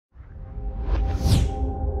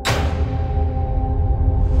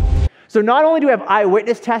So not only do we have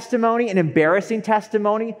eyewitness testimony and embarrassing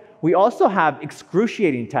testimony, we also have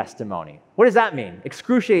excruciating testimony. What does that mean?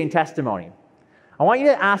 Excruciating testimony. I want you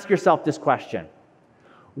to ask yourself this question.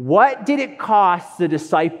 What did it cost the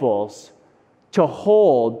disciples to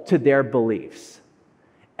hold to their beliefs?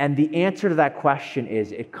 And the answer to that question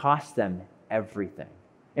is it cost them everything.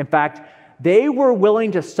 In fact, they were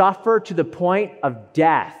willing to suffer to the point of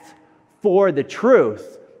death for the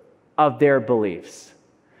truth of their beliefs.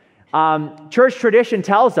 Church tradition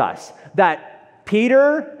tells us that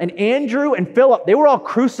Peter and Andrew and Philip, they were all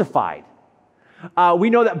crucified. We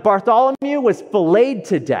know that Bartholomew was filleted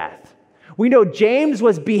to death. We know James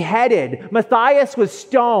was beheaded. Matthias was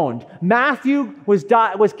stoned. Matthew was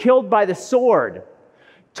killed by the sword.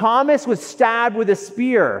 Thomas was stabbed with a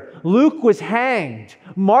spear. Luke was hanged.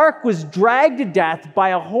 Mark was dragged to death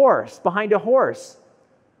by a horse, behind a horse.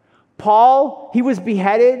 Paul, he was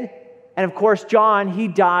beheaded. And of course, John, he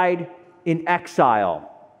died in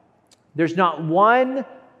exile. There's not one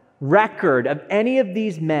record of any of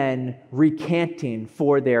these men recanting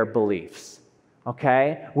for their beliefs.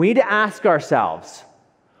 Okay? We need to ask ourselves,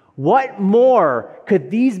 what more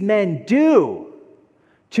could these men do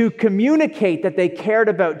to communicate that they cared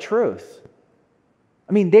about truth?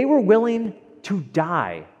 I mean, they were willing to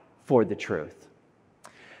die for the truth.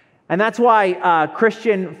 And that's why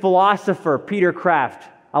Christian philosopher Peter Kraft,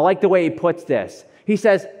 I like the way he puts this. He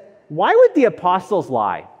says, why would the apostles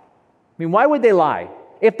lie? I mean, why would they lie?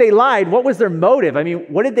 If they lied, what was their motive? I mean,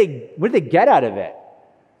 what did they get out of it?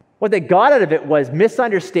 What they got out of it was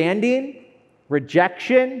misunderstanding,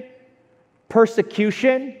 rejection,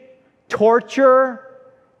 persecution, torture,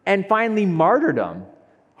 and finally martyrdom.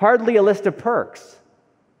 Hardly a list of perks.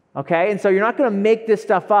 Okay? And so you're not going to make this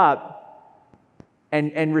stuff up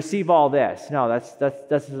and receive all this. No, that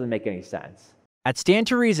doesn't make any sense. At Stand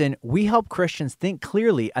to Reason, we help Christians think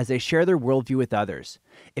clearly as they share their worldview with others.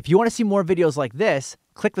 If you want to see more videos like this,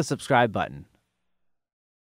 click the subscribe button.